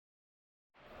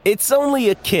It's only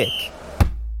a kick,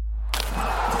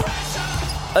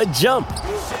 a jump,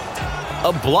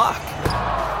 a block.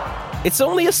 It's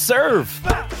only a serve.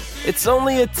 It's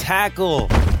only a tackle,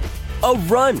 a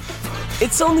run.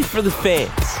 It's only for the fans.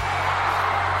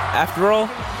 After all,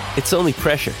 it's only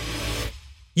pressure.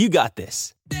 You got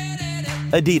this.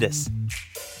 Adidas.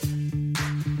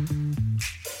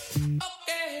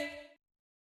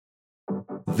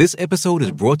 This episode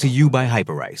is brought to you by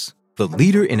Hyperice, the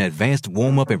leader in advanced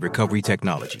warm-up and recovery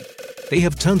technology. They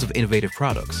have tons of innovative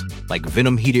products, like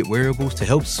Venom-heated wearables to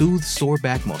help soothe sore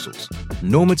back muscles,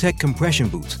 Normatec compression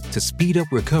boots to speed up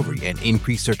recovery and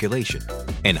increase circulation,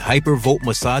 and Hypervolt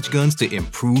massage guns to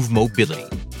improve mobility.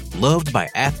 Loved by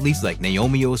athletes like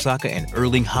Naomi Osaka and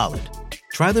Erling Haaland.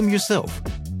 Try them yourself.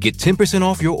 Get 10%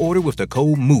 off your order with the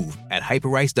code MOVE at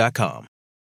hyperice.com.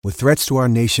 With threats to our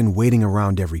nation waiting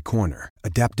around every corner,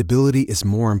 adaptability is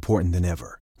more important than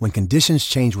ever. When conditions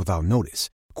change without notice,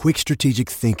 quick strategic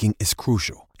thinking is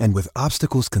crucial. And with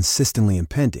obstacles consistently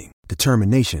impending,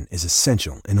 determination is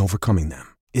essential in overcoming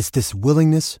them. It's this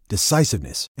willingness,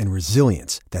 decisiveness, and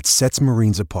resilience that sets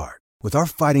Marines apart. With our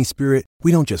fighting spirit,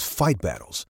 we don't just fight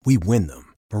battles, we win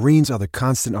them. Marines are the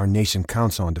constant our nation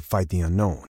counts on to fight the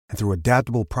unknown. And through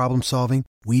adaptable problem solving,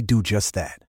 we do just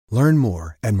that. Learn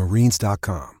more at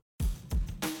marines.com.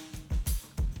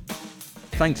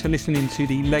 Thanks for listening to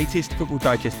the latest Football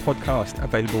Digest podcast,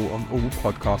 available on all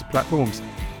podcast platforms.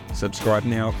 Subscribe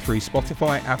now through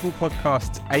Spotify, Apple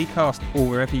Podcasts, Acast, or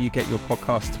wherever you get your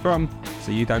podcasts from,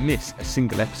 so you don't miss a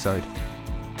single episode.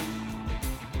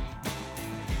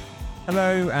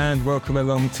 Hello and welcome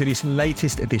along to this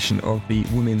latest edition of the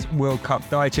Women's World Cup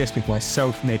Digest with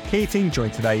myself, Ned Keating,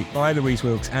 joined today by Louise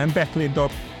Wilkes and Beth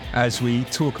Lindop as we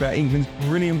talk about England's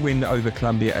brilliant win over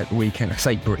Colombia at the weekend. I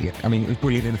say brilliant. I mean, it was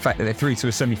brilliant in the fact that they're through to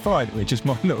a semi-final, which just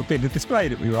might not have been the display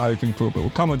that we were hoping for, but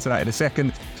we'll come on to that in a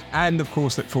second. And of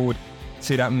course, look forward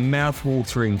to that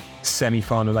mouth-watering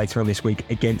semi-final later on this week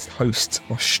against hosts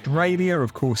Australia.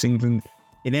 Of course, England,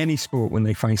 in any sport, when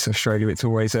they face Australia, it's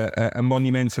always a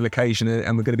monumental occasion,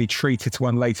 and we're going to be treated to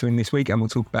one later in this week, and we'll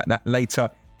talk about that later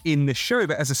in the show.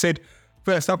 But as I said,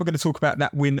 first up, we're going to talk about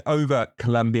that win over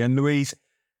Colombia. And Louise,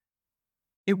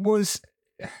 it was,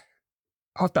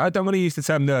 I don't want to use the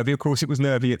term nervy, of course it was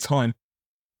nervy at times,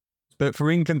 but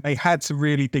for England, they had to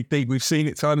really dig deep. We've seen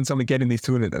it time and time again in this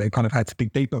tournament that they've kind of had to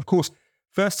dig deep. But of course,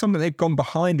 first time that they've gone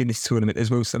behind in this tournament as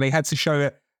well, so they had to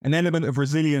show an element of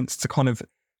resilience to kind of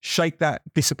shake that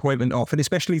disappointment off, and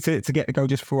especially to get the goal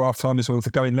just before half-time as well,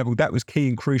 to go in level. That was key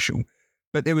and crucial.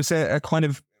 But there was a kind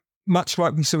of, much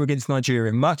like we saw against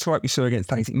Nigeria, much like we saw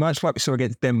against Haiti, much like we saw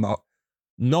against Denmark,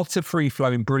 not a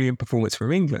free-flowing, brilliant performance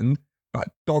for England, but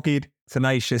dogged,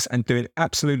 tenacious, and doing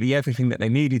absolutely everything that they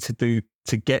needed to do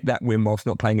to get that win whilst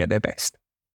not playing at their best.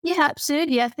 Yeah,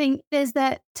 absolutely. I think there's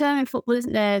that term in football,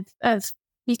 isn't there, of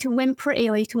you can win pretty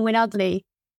or you can win ugly.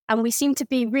 And we seem to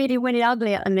be really winning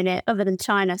ugly at the minute, other than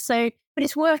China. So, but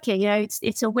it's working,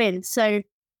 it's a win. So, I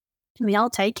mean,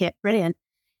 I'll take it. Brilliant.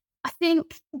 I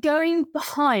think going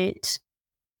behind,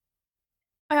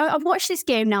 I've watched this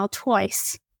game now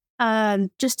twice,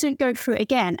 just to go through it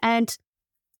again. And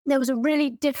there was a really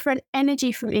different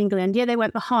energy from England. Yeah, they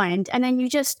went behind. And then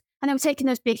and they were taking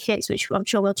those big hits, which I'm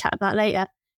sure we'll chat about later.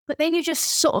 But then you just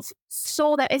sort of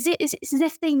saw that it's as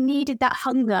if they needed that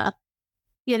hunger.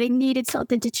 Yeah, they needed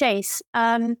something to chase.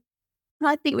 I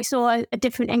think we saw a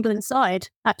different England side,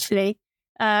 actually,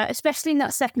 especially in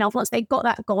that second half. Once they got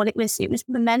that goal, it was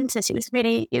momentous. It was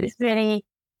really, they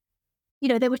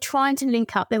were trying to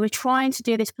link up. They were trying to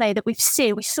do this play that we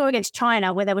saw against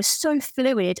China, where they were so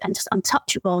fluid and just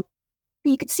untouchable.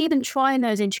 You could see them trying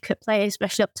those intricate plays,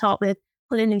 especially up top with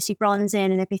pulling Lucy Bronze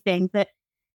in and everything. But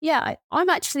yeah, I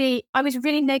was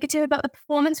really negative about the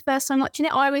performance first time watching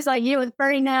it. I was like you, I was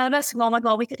very nervous. Oh my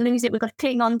God, we could lose it. We've got to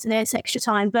cling on to this extra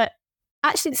time. But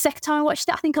actually, the second time I watched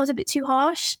it, I think I was a bit too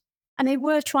harsh. And they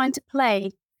were trying to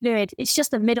play fluid. It's just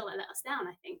the middle that let us down,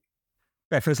 I think.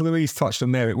 Beth, as Louise touched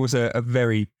on there, it was a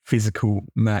very physical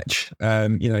match.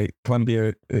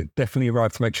 Colombia definitely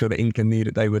arrived to make sure that England knew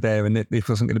that they were there and that this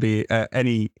wasn't going to be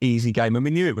any easy game. And we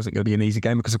knew it wasn't going to be an easy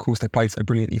game because, of course, they played so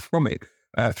brilliantly from it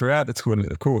throughout the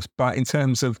tournament, of course. But in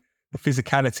terms of the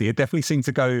physicality, it definitely seemed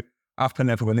to go up a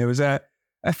level. And there was a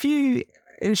few,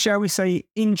 shall we say,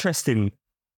 interesting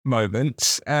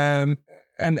moments. And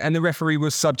the referee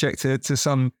was subject to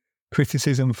some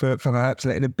criticism for perhaps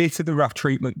letting a bit of the rough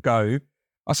treatment go.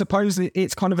 I suppose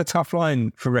it's kind of a tough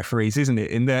line for referees, isn't it?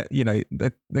 In that,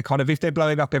 they're kind of, if they're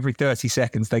blowing up every 30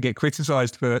 seconds, they get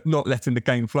criticised for not letting the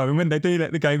game flow. And when they do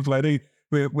let the game flow,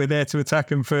 we're there to attack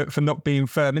them for not being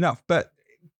firm enough. But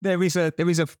there is a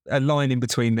line in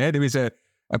between there. There is a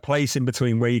a place in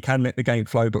between where you can let the game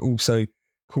flow, but also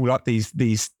call up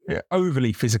these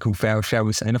overly physical fouls, shall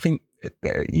we say. And I think,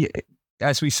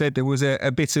 as we said, there was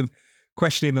a bit of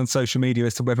questioning on social media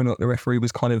as to whether or not the referee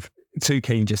was kind of too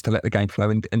keen just to let the game flow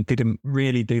and didn't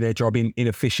really do their job in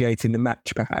officiating the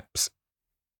match, perhaps.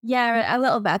 Yeah, a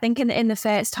little bit. I think in the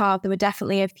first half, there were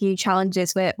definitely a few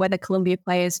challenges where the Colombia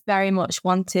players very much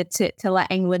wanted to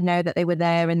let England know that they were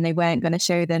there and they weren't going to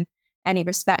show them any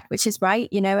respect, which is right,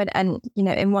 and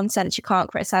in one sense, you can't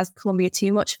criticise Colombia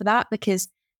too much for that because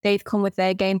they've come with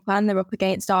their game plan. They're up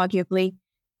against arguably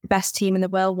the best team in the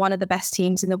world, one of the best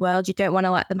teams in the world. You don't want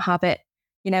to let them have it,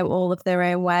 all of their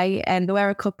own way. And there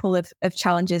were a couple of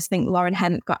challenges. I think Lauren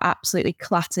Hemp got absolutely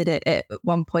clattered at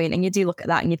one point. And you do look at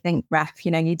that and you think, ref,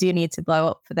 you do need to blow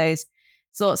up for those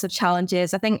sorts of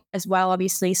challenges. I think as well,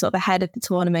 obviously, sort of ahead of the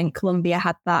tournament, Colombia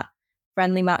had that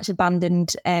friendly match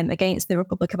abandoned against the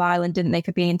Republic of Ireland, didn't they,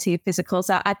 for being too physical.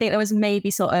 So I think there was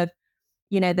maybe sort of,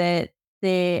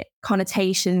 the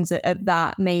connotations of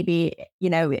that maybe,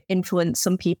 influenced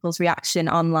some people's reaction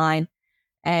online.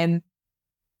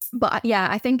 But yeah,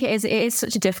 I think it is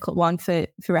such a difficult one for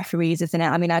referees, isn't it?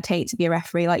 I mean, I'd hate to be a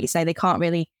referee, like you say, they can't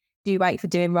really do right for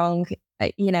doing wrong,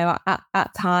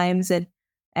 at times.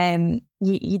 And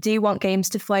you do want games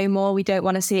to flow more. We don't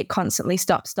want to see it constantly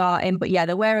stop-starting. But yeah,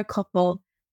 there were a couple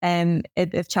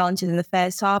of challenges in the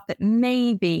first half that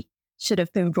maybe should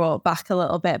have been brought back a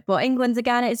little bit. But England,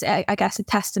 again, it's, I guess, a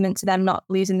testament to them not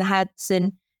losing their heads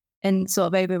and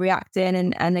sort of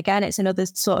overreacting. And again, it's another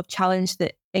sort of challenge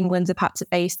that England have had to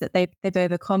face that they've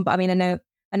overcome. But I mean, I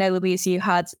know, Louise, you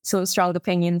had sort of strong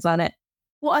opinions on it.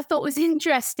 What I thought was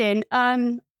interesting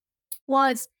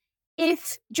was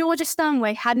if Georgia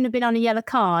Stanway hadn't have been on a yellow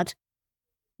card,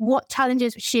 what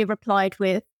challenges would she have replied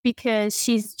with? Because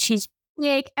she's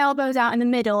big, elbows out in the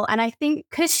middle. And I think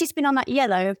because she's been on that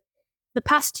yellow, the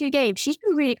past 2 games, she's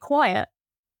been really quiet.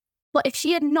 But if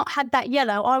she had not had that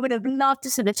yellow, I would have loved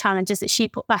to see the challenges that she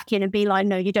put back in and be like,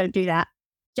 no, you don't do that.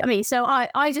 Do you know what I mean? So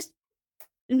I just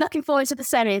looking forward to the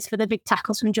semis for the big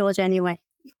tackles from Georgia anyway.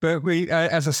 But we,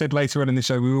 as I said later on in the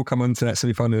show, we will come on to that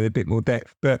semi-final in a bit more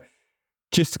depth. But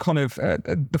just to kind of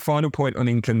the final point on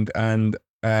England, and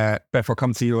Beth, I'll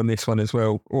come to you on this one as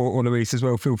well, or Louise as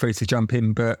well. Feel free to jump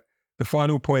in. But the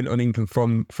final point on England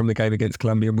from the game against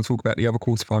Colombia, and we'll talk about the other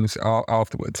quarterfinals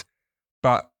afterwards.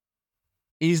 But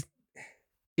is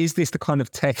this the kind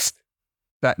of test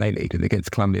that they needed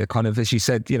against Colombia? Kind of, as you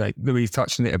said, Louise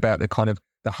touched on it about the kind of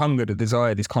the hunger, the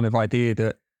desire, this kind of idea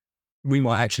that we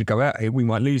might actually go out here, we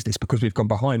might lose this because we've gone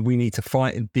behind. We need to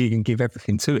fight and dig and give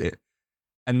everything to it.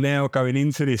 And now going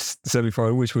into this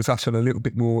semi-final, which we'll touch on a little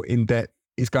bit more in depth,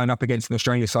 is going up against an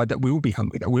Australian side that will be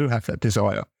hungry, that will have that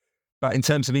desire. But in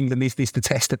terms of England, is this the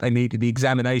test that they needed, the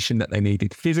examination that they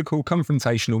needed? Physical,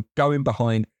 confrontational, going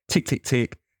behind, tick, tick,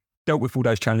 tick, dealt with all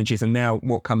those challenges. And now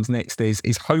what comes next is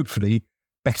hopefully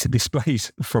better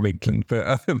displays from England.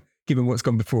 But given what's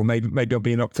gone before, maybe I'm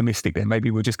being optimistic there. Maybe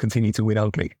we'll just continue to win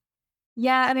ugly.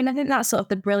 Yeah, I mean, I think that's sort of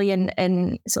the brilliant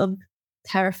and sort of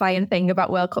terrifying thing about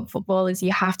World Cup football is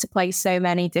you have to play so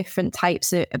many different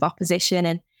types of opposition.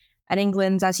 And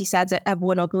England, as you said, have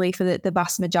won ugly for the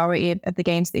vast majority of the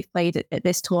games they've played at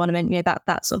this tournament.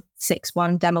 That sort of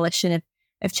 6-1 demolition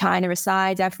of China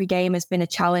aside, every game has been a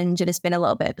challenge and it's been a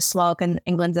little bit of a slog, and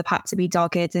England have had to be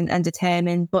dogged and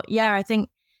determined. But yeah, I think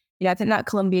that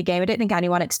Colombia game, I don't think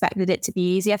anyone expected it to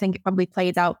be easy. I think it probably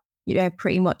played out,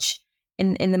 pretty much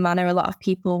in the manner a lot of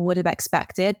people would have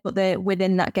expected. But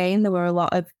within that game, there were a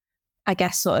lot of, I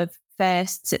guess, sort of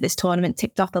firsts at this tournament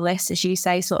ticked off the list, as you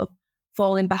say, sort of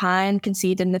falling behind,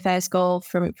 conceding the first goal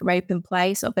from open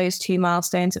play. So those 2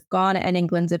 milestones have gone, and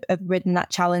England have ridden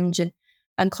that challenge and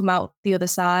come out the other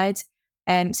side.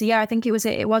 So yeah, I think it was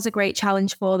a great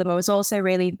challenge for them. I was also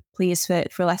really pleased for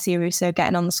Alessia Russo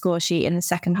getting on the score sheet in the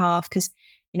second half, because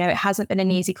it hasn't been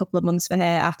an easy couple of months for her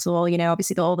at all.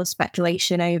 Obviously all the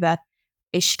speculation over,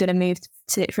 is she going to move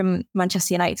from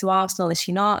Manchester United to Arsenal? Is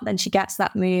she not? Then she gets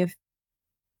that move.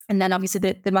 And then obviously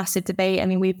the massive debate. I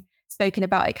mean, we've spoken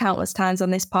about it countless times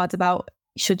on this pod about,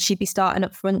 should she be starting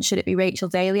up front? Should it be Rachel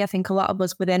Daly? I think a lot of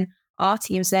us within our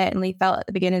team certainly felt at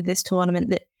the beginning of this tournament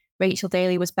that Rachel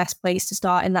Daly was best placed to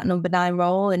start in that number 9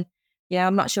 role. And,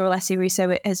 I'm not sure Alessia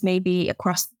Russo has maybe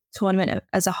across the tournament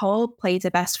as a whole played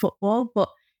her best football, but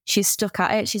she's stuck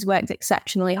at it. She's worked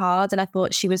exceptionally hard. And I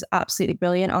thought she was absolutely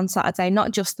brilliant on Saturday.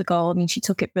 Not just the goal. I mean, she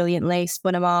took it brilliantly,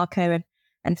 spun a marker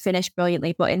and finished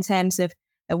brilliantly. But in terms of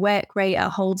a work rate, a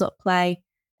hold-up play,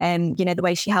 the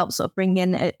way she helped sort of bring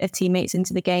in her teammates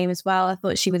into the game as well, I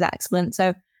thought she was excellent.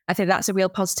 So I think that's a real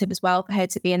positive as well for her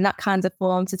to be in that kind of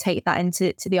form, to take that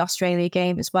into the Australia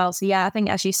game as well. So yeah, I think,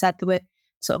 as you said, there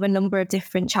sort of a number of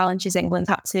different challenges England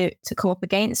had to come up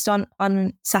against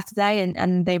on Saturday,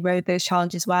 and they rode those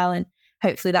challenges well, and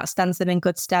hopefully that stands them in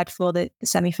good stead for the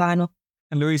semi-final.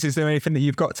 And Louise, is there anything that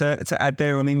you've got to add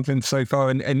there on England so far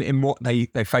and in what they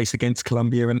face against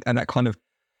Colombia and that kind of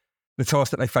the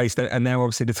task that they faced and now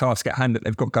obviously the task at hand that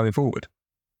they've got going forward?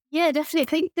 Yeah, definitely. I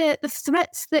think the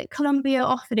threats that Colombia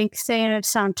offered in Cristiano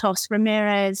Santos,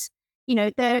 Ramirez,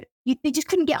 they just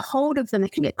couldn't get hold of them. They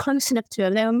couldn't get close enough to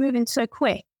them. They were moving so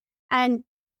quick. And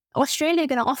Australia are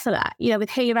going to offer that, with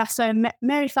Hirasso.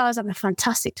 Mary Fowler's having a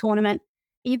fantastic tournament.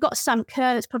 You've got Sam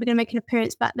Kerr that's probably going to make an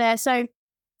appearance back there. So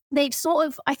they've sort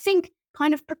of, I think,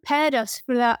 kind of prepared us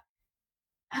for that.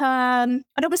 I don't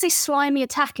want to say slimy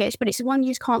attackish, but it's the one you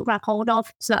just can't grab hold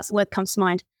of. So that's the word that comes to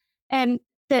mind.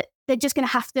 That they're just going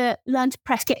to have to learn to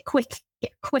press, get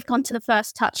quick onto the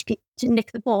first touch to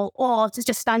nick the ball, or to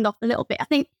just stand off a little bit. I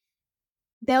think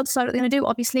they'll decide what they're going to do,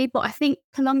 obviously, but I think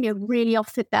Colombia really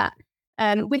offered that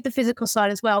with the physical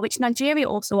side as well, which Nigeria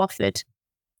also offered.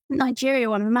 Nigeria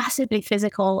were massively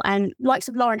physical, and likes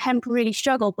of Lauren Hemp really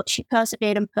struggled, but she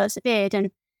persevered.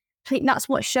 And I think that's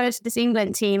what shows this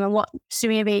England team, and what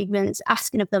Serena England's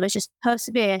asking of them is just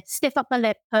persevere, stiff upper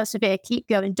lip, persevere, keep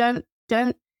going. Don't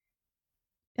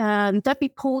be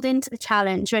pulled into the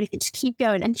challenge or anything. Just keep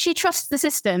going. And she trusts the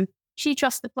system. She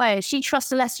trusts the players. She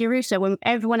trusts Alessia Russo when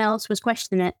everyone else was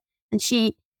questioning it. And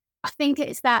I think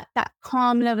it's that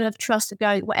calm level of trust of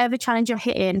going, whatever challenge you're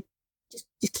hitting,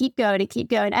 just keep going and keep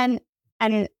going. And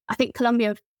I think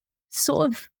Colombia sort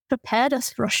of prepared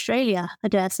us for Australia, I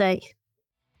dare say.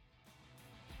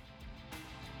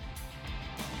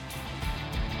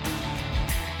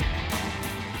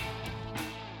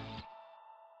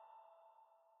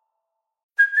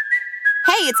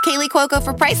 Hey, it's Kaylee Cuoco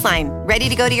for Priceline. Ready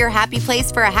to go to your happy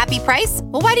place for a happy price?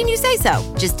 Well, why didn't you say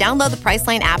so? Just download the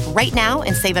Priceline app right now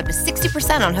and save up to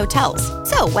 60% on hotels.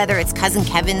 So whether it's Cousin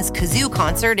Kevin's Kazoo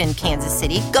Concert in Kansas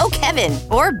City, go Kevin,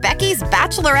 or Becky's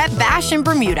Bachelorette Bash in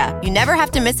Bermuda, you never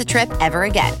have to miss a trip ever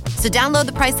again. So download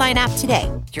the Priceline app today.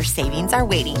 Your savings are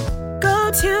waiting.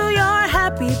 Go to your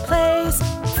happy place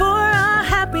for a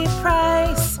happy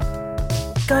price.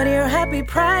 Go to your happy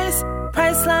price,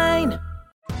 Priceline.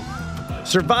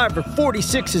 Survivor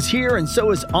 46 is here, and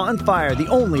so is On Fire, the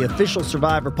only official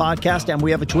Survivor podcast, and we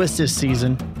have a twist this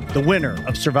season. The winner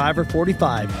of Survivor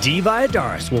 45, Dee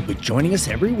Valladares, will be joining us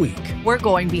every week. We're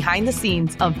going behind the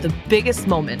scenes of the biggest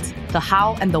moments, the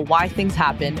how and the why things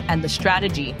happen, and the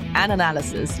strategy and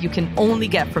analysis you can only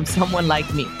get from someone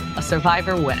like me, a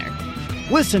Survivor winner.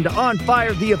 Listen to On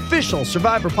Fire, the official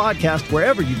Survivor podcast,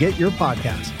 wherever you get your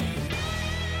podcasts.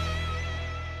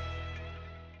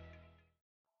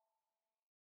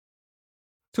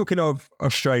 Talking of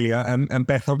Australia, and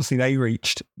Beth, obviously they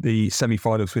reached the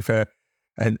semi-finals with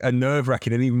a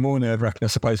nerve-wracking and even more nerve-wracking, I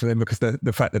suppose, for them because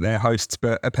the fact that they're hosts,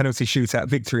 but a penalty shootout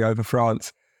victory over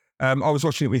France. I was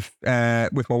watching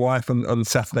it with my wife on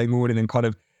Saturday morning, and kind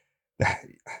of,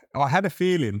 I had a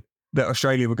feeling that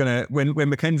Australia were going to, when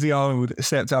Mackenzie Arnold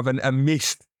stepped up and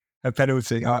missed a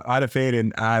penalty, I had a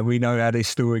feeling, we know how this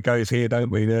story goes here,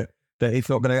 don't we, that it's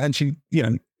not going to, and she,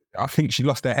 I think she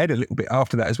lost her head a little bit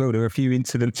after that as well. There were a few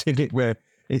incidents in it where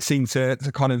it seemed to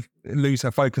kind of lose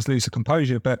her focus, lose her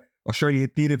composure. But Australia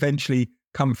did eventually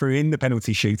come through in the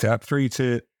penalty shootout, through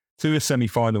to a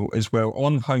semi-final as well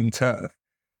on home turf.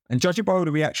 And judging by all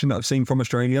the reaction that I've seen from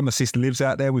Australia, my sister lives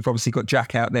out there. We've obviously got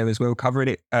Jack out there as well,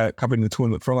 covering the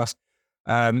tournament from us.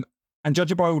 And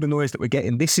judging by all the noise that we're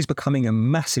getting, this is becoming a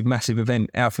massive, massive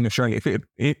event out in Australia.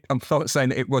 I'm not saying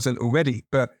that it wasn't already,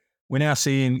 but we're now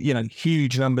seeing,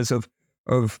 huge numbers of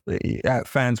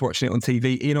fans watching it on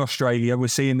TV in Australia. We're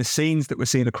seeing the scenes that we're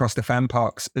seeing across the fan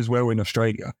parks as well in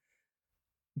Australia.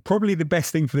 Probably the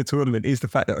best thing for the tournament is the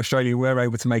fact that Australia were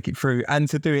able to make it through, and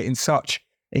to do it in such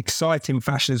exciting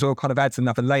fashion as well kind of adds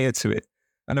another layer to it.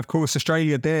 And of course,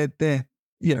 Australia, they're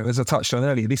as I touched on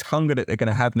earlier, this hunger that they're going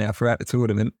to have now throughout the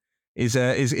tournament is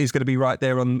going to be right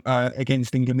there on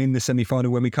against England in the semi-final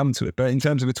when we come to it. But in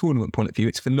terms of a tournament point of view,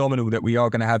 it's phenomenal that we are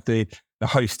going to have the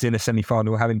hosts in a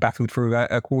semi-final having battled through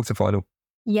a quarter-final.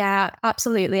 Yeah,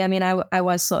 absolutely. I mean, I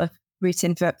was sort of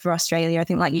rooting for Australia. I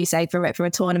think, like you say, from a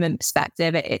tournament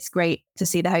perspective, it's great to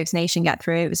see the host nation get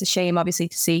through. It was a shame, obviously,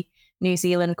 to see New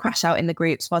Zealand crash out in the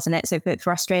groups, wasn't it? So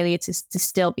for Australia to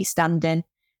still be standing,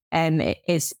 it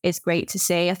is great to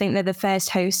see. I think they're the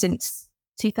first host since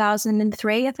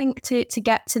 2003, I think, to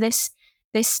get to this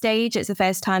stage. It's the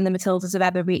first time the Matildas have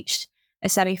ever reached a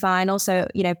semi-final. So,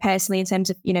 personally, in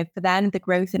terms of, for them, the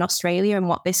growth in Australia and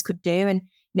what this could do, and,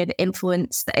 the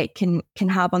influence that it can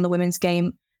have on the women's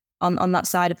game on that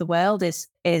side of the world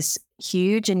is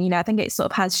huge. And, I think it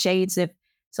sort of has shades of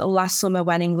sort of last summer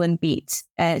when England beat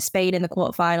Spain in the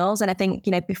quarterfinals. And I think,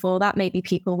 before that, maybe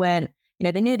people weren't,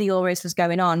 they knew the Euros was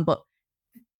going on, but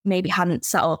maybe hadn't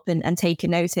sat up and taken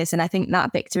notice. And I think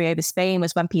that victory over Spain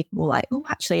was when people were like, oh,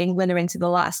 actually, England are into the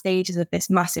last stages of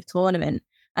this massive tournament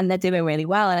and they're doing really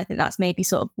well. And I think that's maybe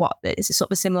sort of what is a sort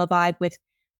of a similar vibe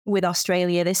with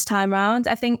Australia this time round.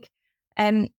 I think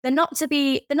they're not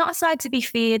a side to be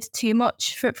feared too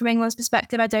much from England's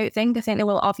perspective, I don't think. I think there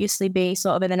will obviously be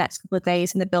sort of in the next couple of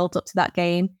days in the build up to that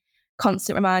game,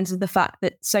 constant reminders of the fact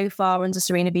that so far under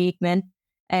Sarina Wiegman,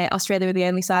 Australia were the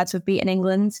only side to have beaten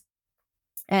England.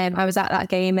 I was at that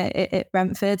game at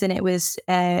Brentford, and it was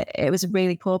a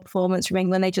really poor performance from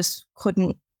England. They just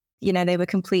couldn't, they were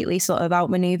completely sort of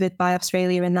outmaneuvered by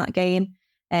Australia in that game.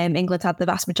 England had the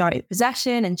vast majority of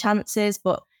possession and chances,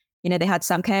 but they had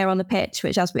Sam Kerr on the pitch,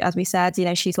 which, as we said,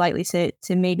 she's likely to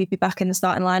maybe be back in the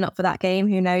starting lineup for that game.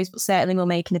 Who knows? But certainly will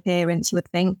make an appearance, you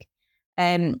would think.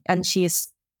 And she is,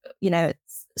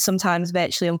 sometimes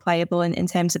virtually unplayable in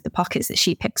terms of the pockets that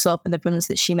she picks up and the runs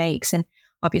that she makes, and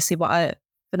obviously what a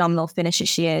phenomenal finisher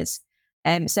she is.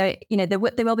 So there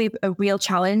will be a real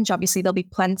challenge. Obviously, there'll be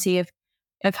plenty of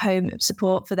home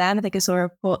support for them. I think I saw a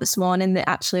report this morning that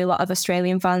actually a lot of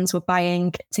Australian fans were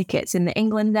buying tickets in the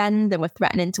England end and were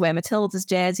threatening to wear Matilda's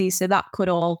jersey. So that could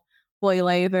all boil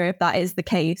over if that is the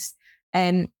case.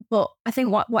 But I think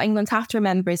what England have to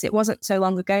remember is it wasn't so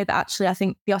long ago that actually I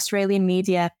think the Australian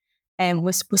media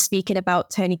was speaking about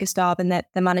Tony Gustave and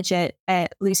the manager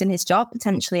losing his job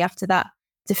potentially after that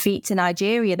defeat to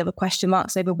Nigeria. There were question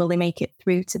marks over will they make it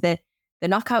through to the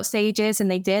knockout stages,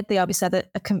 and they did. They obviously had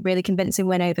a really convincing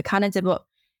win over Canada, but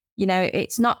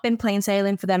it's not been plain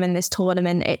sailing for them in this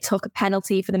tournament. It took a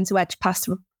penalty for them to edge past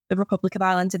the Republic of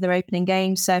Ireland in their opening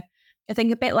game. So I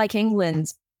think a bit like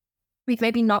England, we've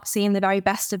maybe not seen the very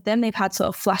best of them. They've had sort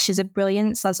of flashes of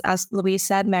brilliance, as Louise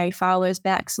said. Mary Fowler's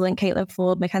been excellent, Caitlin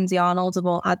Ford, Mackenzie Arnold have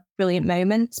all had brilliant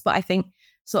moments, but I think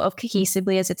sort of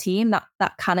cohesively as a team,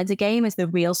 that Canada game is the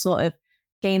real sort of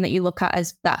game that you look at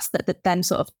as that's them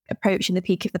sort of approaching the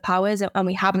peak of the powers, and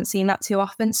we haven't seen that too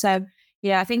often. So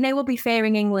I think they will be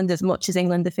fearing England as much as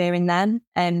England are fearing them,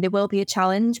 and there will be a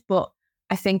challenge, but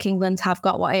I think England have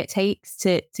got what it takes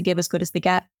to give as good as they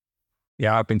get.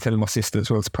 Yeah, I've been telling my sister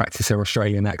as well to practice her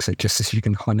Australian accent just so she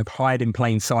can kind of hide in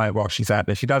plain sight while she's out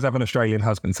there. She does have an Australian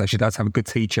husband, so she does have a good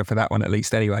teacher for that one at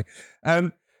least anyway.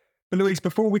 But Louise,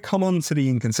 before we come on to the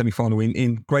England semi-final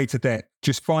in greater depth,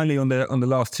 just finally on the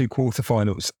last two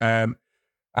quarterfinals,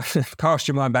 cast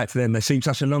your mind back to them. They seem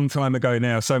such a long time ago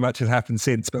now. So much has happened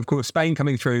since. But of course, Spain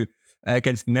coming through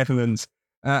against the Netherlands,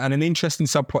 and an interesting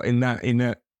subplot in that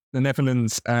the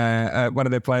Netherlands, one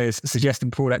of their players suggested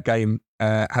before that game,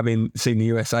 having seen the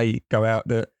USA go out,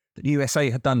 that the USA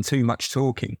had done too much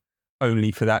talking,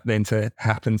 only for that then to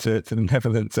happen to the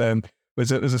Netherlands. Was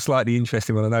a slightly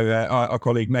interesting one. I know our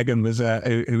colleague Megan was,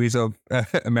 who is of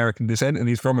American descent and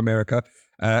he's from America,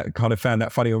 kind of found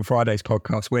that funny on Friday's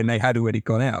podcast when they had already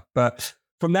gone out. But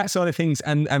from that side of things,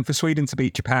 and for Sweden to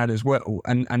beat Japan as well,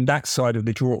 and that side of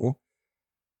the draw,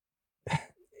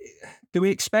 do we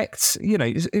expect,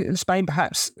 Spain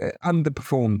perhaps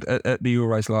underperformed at the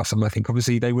Euros last summer? I think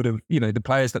obviously they would have, the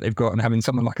players that they've got and having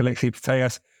someone like Alexia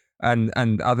Putellas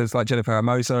and others like Jennifer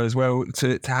Hermoso as well,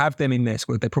 to have them in their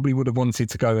squad, they probably would have wanted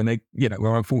to go, and they,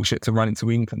 were unfortunate to run into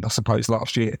England, I suppose,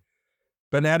 last year.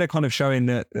 But now they're kind of showing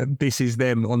that this is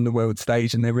them on the world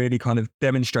stage, and they're really kind of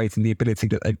demonstrating the ability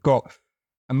that they've got.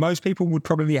 And most people would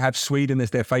probably have Sweden as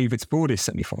their favourites for this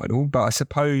semi-final, but I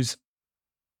suppose,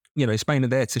 Spain are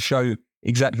there to show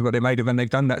exactly what they're made of, and they've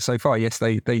done that so far. Yes,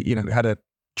 they had a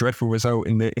dreadful result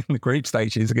in the group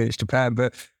stages against Japan,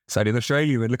 but so did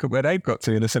Australia, and look at where they've got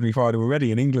to in the semi-final already,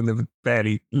 and England have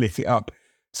barely lit it up.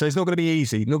 So it's not going to be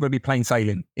easy, not going to be plain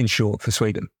sailing, in short, for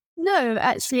Sweden. No,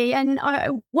 actually, and I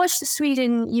watched the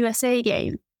Sweden-USA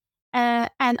game, and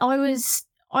I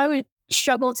would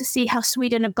struggle to see how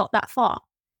Sweden have got that far,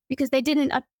 because they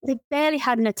barely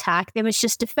had an attack. There was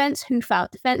just defense who foul,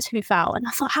 and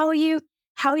I thought, how are you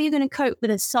going to cope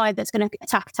with a side that's going to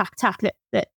attack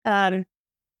that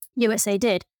USA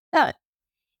did?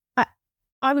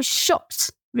 I was shocked,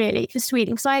 really, for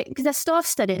Sweden, because they're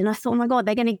star-studded, and I thought, oh my God,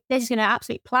 they're just going to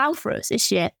absolutely plough for us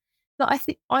this year. But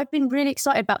I've been really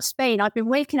excited about Spain. I've been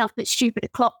waking up at stupid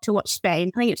o'clock to watch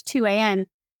Spain. I think it was 2 a.m.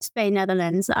 Spain,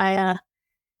 Netherlands. No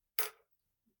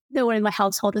one in my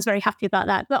household was very happy about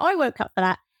that, but I woke up for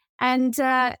that, and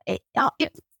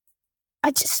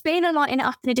Spain are lighting it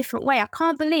up in a different way. I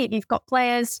can't believe you've got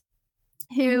players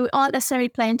who aren't necessarily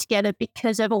playing together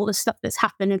because of all the stuff that's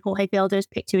happened, and Jorge Vilda's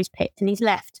picked who he's picked, and he's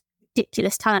left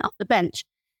ridiculous talent off the bench.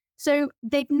 So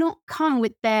they've not come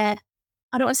with their,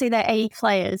 I don't want to say their A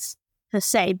players, per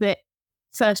se, but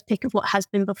first pick of what has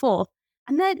been before.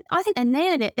 And then I think they're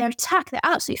nailing it. Their attack, they're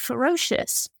absolutely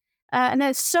ferocious. And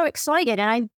they're so excited. And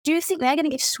I do think they're going to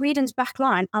give Sweden's back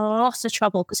line a lot of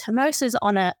trouble because Hermosa's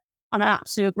on an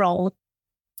absolute roll.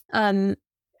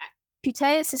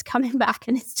 Putellas is coming back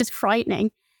and it's just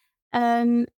frightening.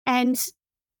 And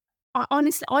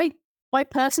I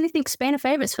personally think Spain are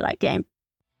favourites for that game.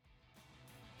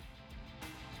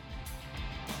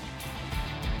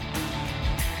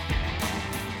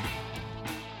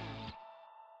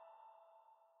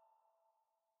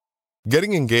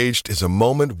 Getting engaged is a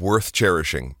moment worth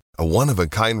cherishing. A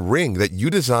one-of-a-kind ring that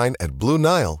you design at Blue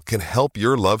Nile can help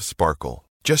your love sparkle.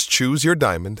 Just choose your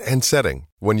diamond and setting.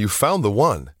 When you've found the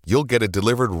one, you'll get it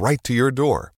delivered right to your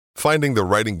door. Finding the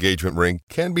right engagement ring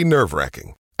can be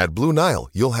nerve-wracking. At Blue Nile,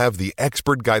 you'll have the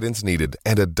expert guidance needed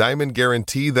and a diamond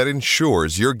guarantee that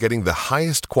ensures you're getting the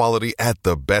highest quality at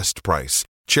the best price.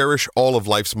 Cherish all of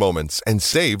life's moments and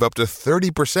save up to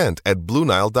 30% at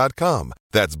BlueNile.com.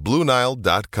 That's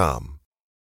BlueNile.com.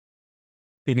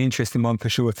 Be an interesting one for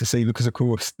sure to see because, of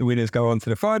course, the winners go on to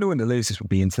the final and the losers will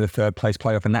be into the third place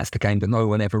playoff, and that's the game that no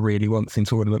one ever really wants in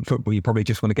tournament football. You probably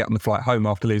just want to get on the flight home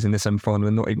after losing the semi-final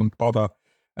and not even bother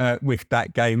with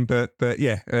that game. But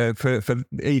yeah, for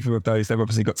either of those, they've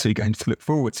obviously got two games to look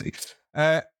forward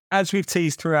to. As we've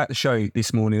teased throughout the show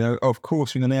this morning, of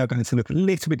course, we're now going to look a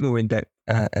little bit more in depth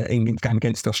at England's game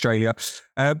against Australia.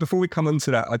 Before we come on to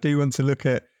that, I do want to look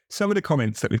at some of the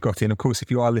comments that we've got in. Of course,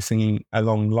 if you are listening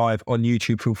along live on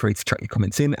YouTube, feel free to track your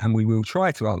comments in and we will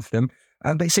try to answer them.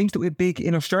 But it seems that we're big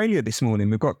in Australia this morning.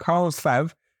 We've got Carl's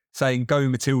Fav saying, go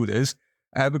Matildas.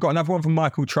 We've got another one from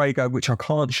Michael Traeger, which I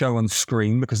can't show on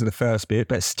screen because of the first bit,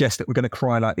 but it suggests that we're going to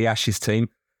cry like the Ashes team.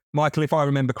 Michael, if I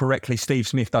remember correctly, Steve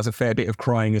Smith does a fair bit of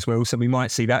crying as well, so we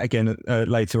might see that again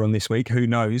later on this week. Who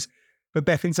knows? But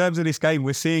Beth, in terms of this game,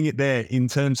 we're seeing it there in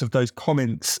terms of those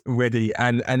comments already,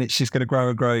 and it's just going to grow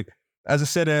and grow. As I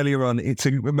said earlier on, it's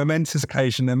a momentous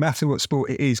occasion, no matter what sport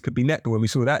it is. Could be netball, and we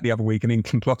saw that the other week, and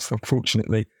England lost,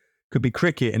 unfortunately. Could be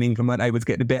cricket, and England weren't able to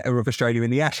get the better of Australia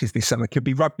in the Ashes this summer. Could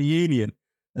be rugby union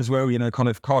as well, kind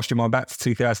of cast your mind back to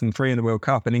 2003 in the World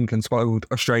Cup, and England spoiled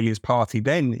Australia's party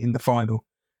then in the final.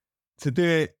 To do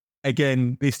it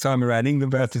again this time around,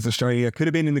 England versus Australia, could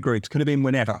have been in the groups, could have been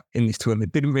whenever in this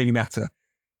tournament, didn't really matter.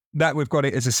 That we've got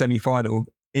it as a semi-final,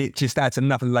 it just adds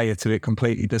another layer to it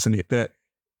completely, doesn't it? That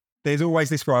there's always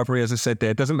this rivalry, as I said there.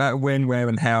 It doesn't matter when, where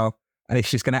and how, and it's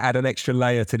just going to add an extra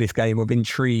layer to this game of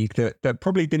intrigue that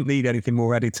probably didn't need anything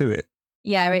more added to it.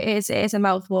 Yeah, it is a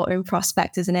mouth-watering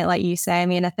prospect, isn't it? Like you say, I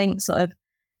mean, I think sort of,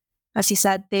 as you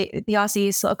said, the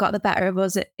Aussies sort of got the better of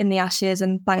us in the Ashes,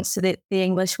 and thanks to the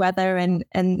English weather, and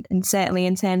certainly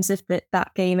in terms of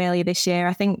that game earlier this year,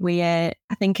 I think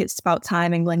it's about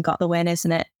time England got the win,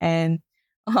 isn't it?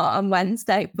 On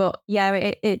Wednesday, but yeah,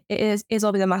 it is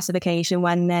always a massive occasion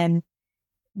when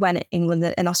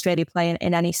England and Australia play in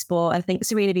any sport. I think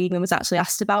Serena Wiegman was actually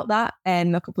asked about that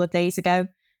a couple of days ago,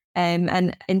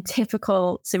 and in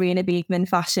typical Serena Wiegman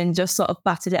fashion, just sort of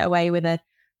batted it away with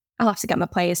I'll have to get my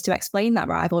players to explain that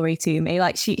rivalry to me.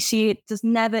 Like she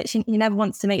never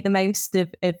wants to make the most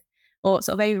of or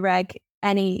sort of over-egg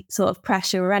any sort of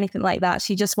pressure or anything like that.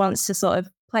 She just wants to sort of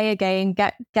play a game,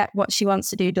 get what she wants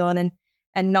to do done,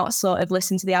 and not sort of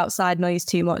listen to the outside noise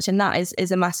too much. And that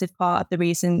is a massive part of the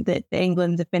reason that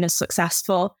England have been as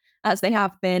successful as they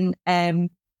have been, over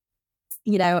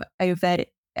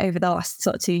the last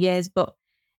sort of 2 years. But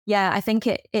yeah, I think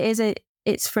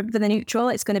it's for the neutral.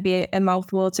 It's going to be a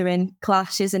mouth-watering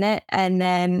clash, isn't it? And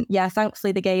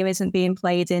thankfully the game isn't being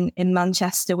played in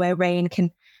Manchester, where rain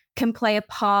can play a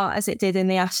part as it did in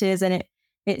the Ashes, and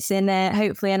it's in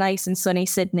hopefully a nice and sunny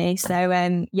Sydney. So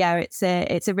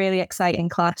it's a really exciting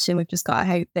clash, and we've just got to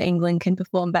hope that England can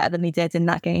perform better than they did in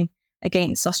that game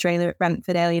against Australia at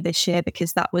Brentford earlier this year,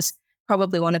 because that was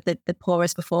probably one of the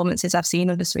poorest performances I've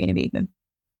seen under Serena Wiegman.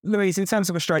 Louise, in terms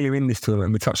of Australia in this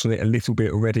tournament, we touched on it a little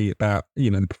bit already about the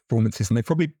performances, and they've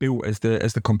probably built as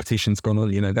the competition's gone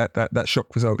on. That shock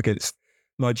result against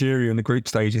Nigeria in the group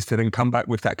stages to then come back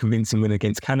with that convincing win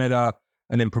against Canada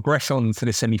and then progress on to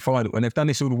the semi-final. And they've done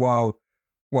this all the while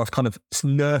whilst kind of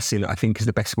nursing, I think is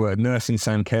the best word, nursing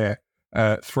Sam Kerr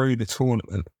through the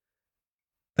tournament.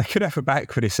 They could have a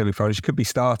back for this semi-final. She could be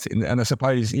starting. And I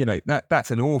suppose,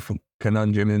 that's an awful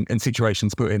conundrum and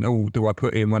situations put in, do I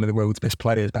put in one of the world's best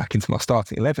players back into my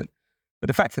starting 11? But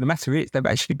the fact of the matter is they've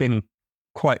actually been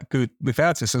quite good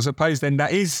without us. So I suppose then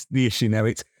that is the issue now.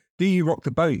 It's, do you rock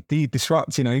the boat? Do you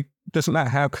disrupt? Doesn't matter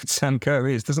how good Sam Kerr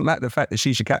is. Doesn't matter the fact that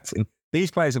she's your captain.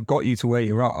 These players have got you to where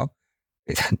you are.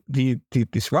 Do you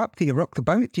disrupt? Do you rock the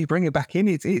boat? Do you bring it back in?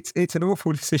 It's an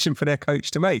awful decision for their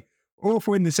coach to make.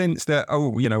 awful in the sense that,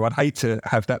 I'd hate to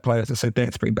have that player, as I said there,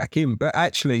 to bring back in. But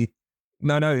actually,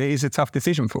 no, it is a tough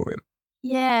decision for him.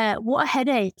 Yeah, what a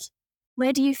headache.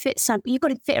 Where do you fit some? You've got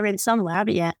to fit her in somewhere,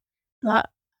 haven't you? But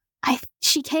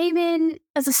she came in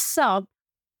as a sub,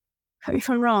 correct me if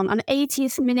I'm wrong, on the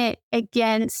 80th minute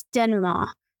against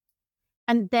Denmark,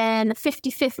 and then the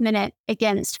 55th minute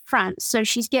against France. So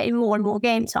she's getting more and more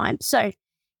game time. So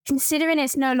considering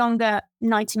it's no longer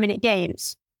 90-minute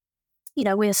games,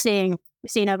 we're seeing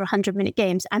over 100-minute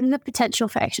games and the potential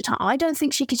for extra time. I don't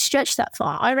think she could stretch that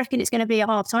far. I reckon it's going to be a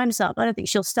half-time sub. I don't think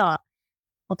she'll start.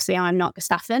 Obviously, I'm not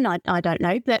Gustafsson. I don't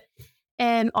know, but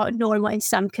nor am I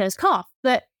Sam Kerr's calf.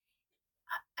 But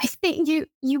I think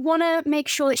you want to make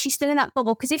sure that she's still in that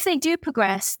bubble, because if they do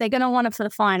progress, they're going to want her for the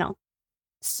final.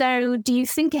 So do you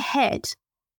think ahead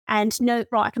and know,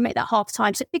 right, I can make that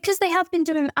half-time? So, because they have been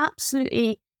doing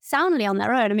absolutely soundly on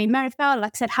their own. I mean, Mary Fowler,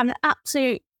 like I said, had an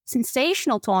absolute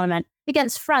sensational tournament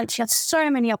against France. She had so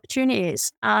many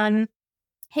opportunities. Hayley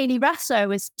Raso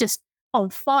was just on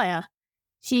fire.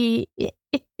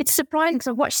 It's surprising because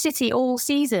I've watched City all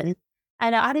season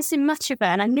and I hadn't seen much of her,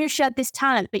 and I knew she had this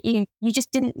talent, but you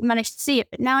just didn't manage to see it.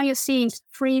 But now you're seeing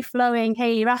free-flowing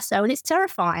Hayley Raso, and it's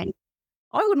terrifying.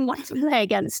 I wouldn't want to play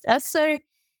against her. So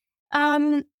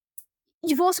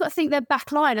you've also got to think their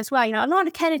back line as well.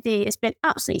 Alana Kennedy has been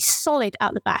absolutely solid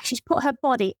at the back. She's put her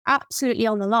body absolutely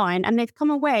on the line, and they've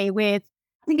come away with,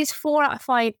 I think it's 4 out of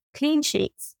 5 clean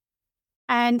sheets.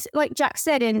 And like Jack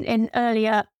said in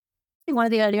one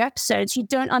of the earlier episodes, you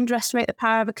don't underestimate the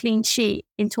power of a clean sheet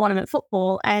in tournament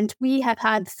football. And we have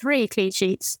had 3 clean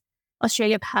sheets.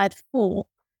 Australia have had 4.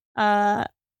 And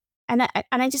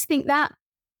I just think that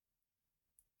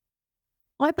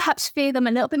I perhaps fear them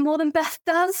a little bit more than Beth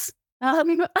does. But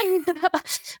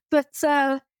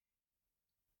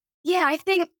I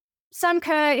think Sam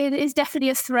Kerr is definitely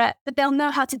a threat, but they'll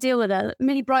know how to deal with her.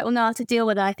 Millie Bright will know how to deal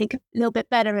with her, I think, a little bit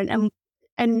better,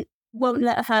 and won't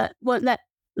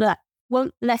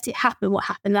let it happen what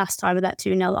happened last time with that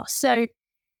 2-0 loss. So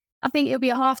I think it'll be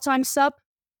a halftime sub.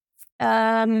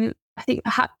 I think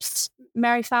perhaps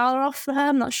Mary Fowler off for her,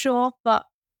 I'm not sure, but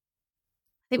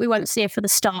I think we won't see her for the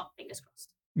start, fingers crossed.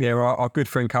 Yeah, our good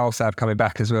friend Carl Saab coming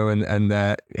back as well,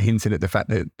 and hinted at the fact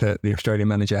that the Australian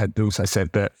manager had also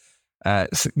said that,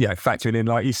 factoring in,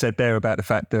 like you said there, about the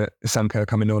fact that Sam Kerr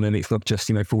coming on, and it's not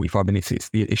just 45 minutes, it's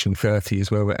the additional 30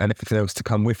 as well, and everything else to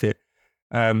come with it.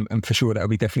 And for sure, that'll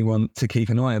be definitely one to keep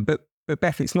an eye on. But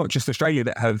Beth, it's not just Australia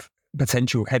that have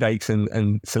potential headaches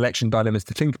and selection dilemmas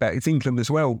to think about. It's England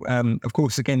as well. Of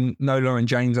course, again, no Lauren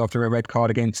James after a red card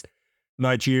against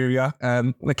Nigeria.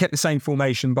 They kept the same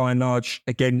formation by and large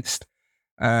against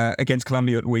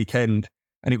Colombia at the weekend,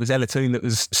 and it was Ella Toone that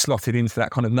was slotted into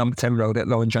that kind of number 10 role that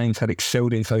Lauren James had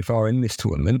excelled in so far in this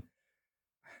tournament.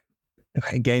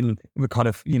 Again, we're kind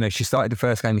of, she started the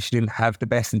first game and she didn't have the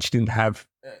best, and she didn't have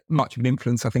much of an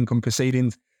influence, I think, on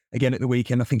proceedings. Again, at the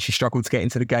weekend, I think she struggled to get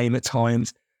into the game at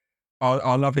times.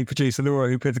 Our lovely producer, Laura,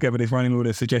 who put together this running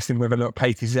order, suggesting whether or not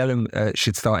Katie Zellum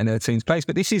should start in her team's place.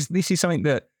 But this is something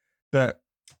that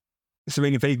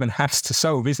Serena Wiedmann has to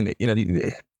solve, isn't it?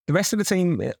 The rest of the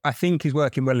team, I think, is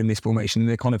working well in this formation, and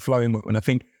they're kind of flowing well. And I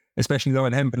think, especially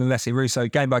Lauren Hempel and Leslie Russo,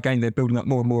 game by game, they're building up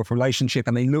more and more of a relationship,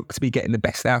 and they look to be getting the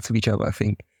best out of each other, I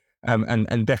think.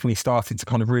 And definitely started to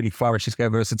kind of really flourish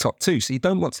together as the top 2. So you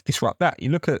don't want to disrupt that. You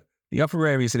look at the other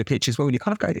areas of the pitch as well, and you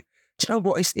kind of go, do you know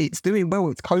what? It's doing well.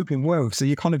 It's coping well. So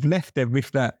you're kind of left there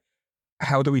with that.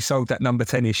 How do we solve that number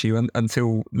 10 issue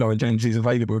until Lauren James is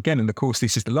available again? And of course,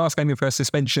 this is the last game of her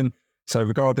suspension. So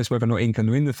regardless whether or not England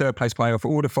are in the third place playoff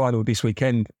or the final this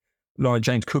weekend, Lauren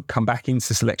James could come back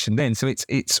into selection then. So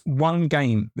it's one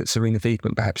game that Serena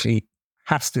Wiedmann perhaps she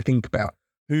has to think about.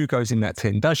 Who goes in that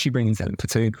 10? Does she bring in Zellum for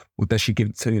Toone, or does she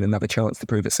give Toone another chance to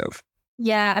prove herself?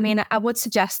 Yeah, I mean, I would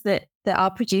suggest that our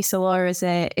producer Laura is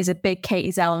a big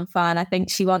Katie Zellum fan. I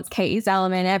think she wants Katie Zellum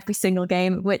in every single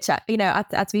game, which to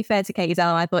be fair to Katie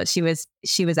Zellum, I thought she was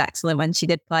excellent when she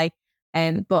did play.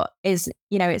 But it's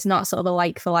not sort of a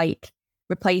like for like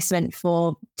replacement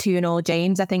for Toone or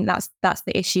James. I think that's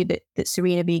the issue that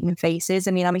Serena Wiedmann faces.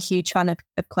 I mean, I'm a huge fan of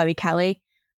Chloe Kelly.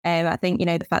 I think,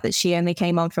 the fact that she only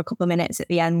came on for a couple of minutes at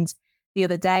the end the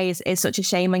other day is such a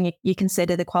shame when you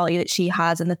consider the quality that she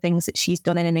has and the things that she's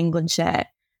done in an England shirt.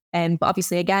 But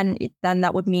obviously, again, then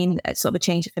that would mean a sort of a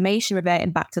change of formation,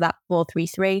 reverting back to that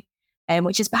 4-3-3,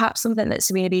 which is perhaps something that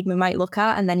Serena Wiedmann might look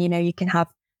at. And then, you can have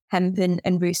Hemp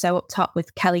and Russo up top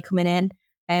with Kelly coming in.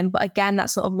 But again, that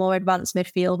sort of more advanced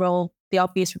midfield role, the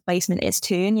obvious replacement is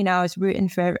Toone. I was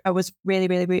really,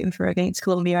 really rooting for her against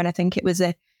Colombia, and I think it was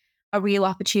a real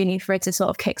opportunity for her to sort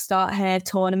of kickstart her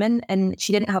tournament. And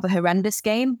she didn't have a horrendous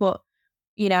game, but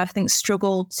I think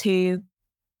struggled to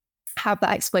have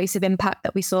that explosive impact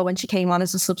that we saw when she came on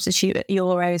as a substitute at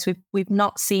Euros. We've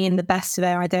not seen the best of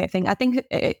her, I don't think. I think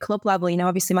at club level,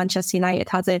 obviously Manchester United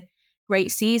had a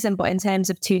great season, but in terms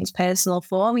of Toon's personal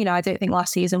form, I don't think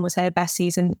last season was her best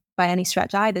season by any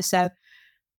stretch either. So,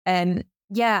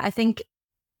 I think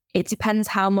it depends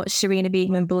how much Sarina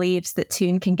Wiegman believes that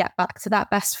Toon can get back to that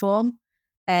best form.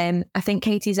 I think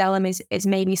Katie Zellum is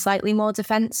maybe slightly more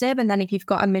defensive, and then if you've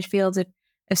got a midfield of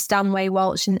Stanway,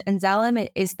 Walsh and Zellum,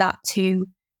 is that too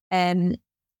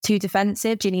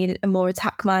defensive? Do you need a more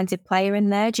attack-minded player in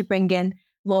there? Do you bring in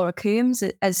Laura Coombs,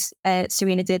 as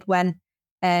Sarina did when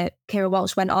Kira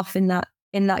Walsh went off in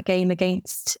that game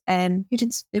against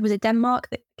it was Denmark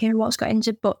that Kira Walsh got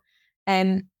injured? But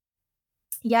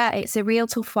it's a real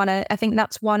tough one. I think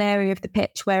that's one area of the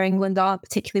pitch where England aren't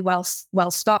particularly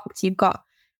well stocked. You've got,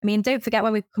 don't forget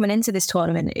when we were coming into this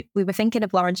tournament, we were thinking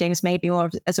of Lauren James maybe more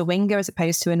as a winger as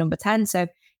opposed to a number 10. So,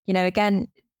 again,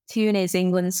 Toon is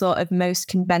England's sort of most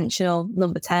conventional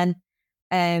number 10.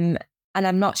 And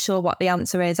I'm not sure what the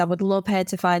answer is. I would love her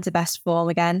to find her best form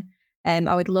again.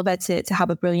 I would love her to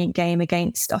have a brilliant game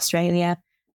against Australia.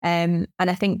 And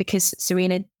I think because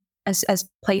Sarina has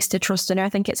placed her trust in her, I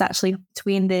think it's actually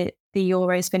between the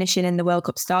Euros finishing and the World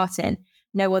Cup starting,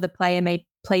 no other player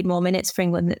played more minutes for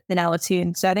England than Ella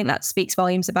Toon. So I think that speaks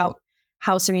volumes about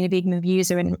how Sarina Wiegman views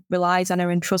her and relies on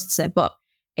her and trusts her. But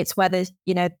it's whether,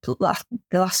 the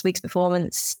last week's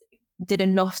performance did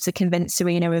enough to convince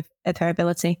Sarina of her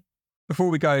ability. Before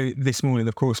we go this morning,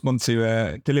 of course, want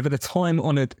to deliver the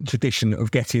time-honoured tradition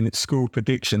of getting school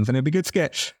predictions. And it'd be good to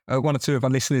get one or two of our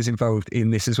listeners involved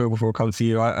in this as well before I come to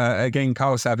you. Again,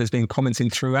 Carl Sav has been commenting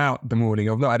throughout the morning.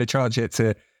 I've not had a chance yet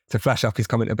to flash up his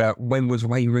comment about when was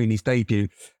Wayne Rooney's debut.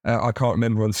 I can't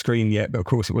remember on screen yet, but of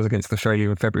course it was against Australia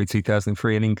in February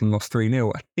 2003 and England lost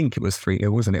 3-0. I think it was 3-0,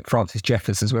 wasn't it? Francis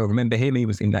Jeffers as well. Remember him? He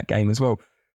was in that game as well.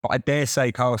 But I dare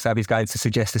say Carl Sav is going to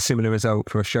suggest a similar result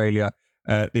for Australia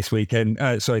this week in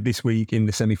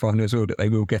the semi-final as well, that they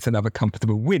will get another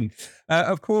comfortable win.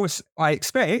 Of course, I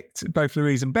expect both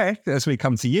Louise and Beth, as we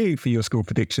come to you for your score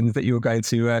predictions, that you're going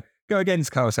to go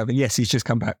against Carl Sav. And yes, he's just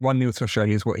come back 1-0 to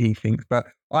Australia is what he thinks. But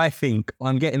I think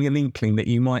I'm getting an inkling that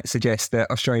you might suggest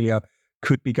that Australia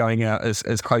could be going out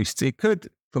as close. It could,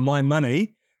 for my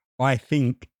money, I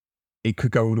think it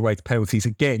could go all the way to penalties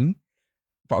again.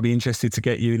 But I'll be interested to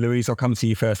get you, Louise. I'll come to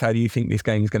you first. How do you think this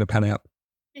game is going to pan out?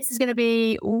 This is going to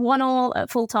be 1-1 at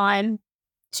full time,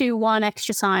 2-1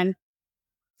 extra time,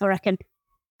 I reckon.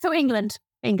 For England.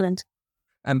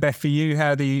 And Beth, for you,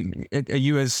 are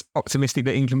you as optimistic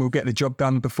that England will get the job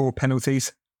done before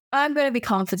penalties? I'm going to be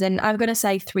confident. I'm going to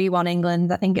say 3-1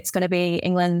 England. I think it's going to be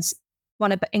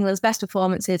one of England's best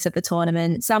performances of the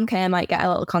tournament. Sam Kerr might get a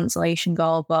little consolation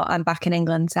goal, but I'm backing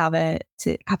England to have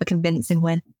a convincing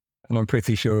win. And I'm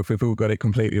pretty sure if we've all got it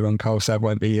completely wrong, Carl Sav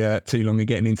won't be too long in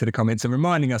getting into the comments and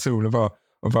reminding us all of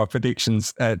our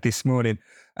predictions this morning.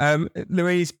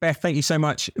 Louise, Beth, thank you so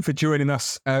much for joining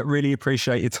us. Really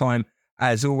appreciate your time.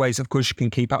 As always, of course, you can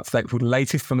keep up to date with the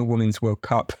latest from the Women's World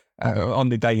Cup on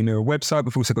the Daily Mirror website.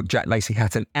 We've also got Jack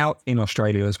Lacey-Hatton out in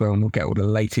Australia as well, and we'll get all the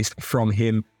latest from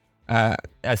him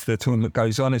as the tournament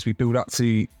goes on, as we build up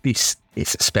to this.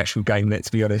 It's a special game, let's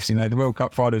be honest. The World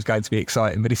Cup final is going to be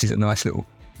exciting, but this is a nice little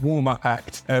warm-up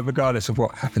act, regardless of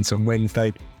what happens on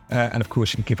Wednesday. And of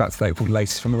course, you can keep up to date with all the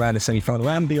latest from around the semi-final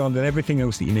and beyond, and everything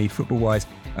else that you need football-wise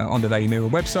on the Daily Mirror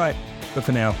website. But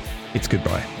for now, it's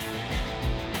goodbye.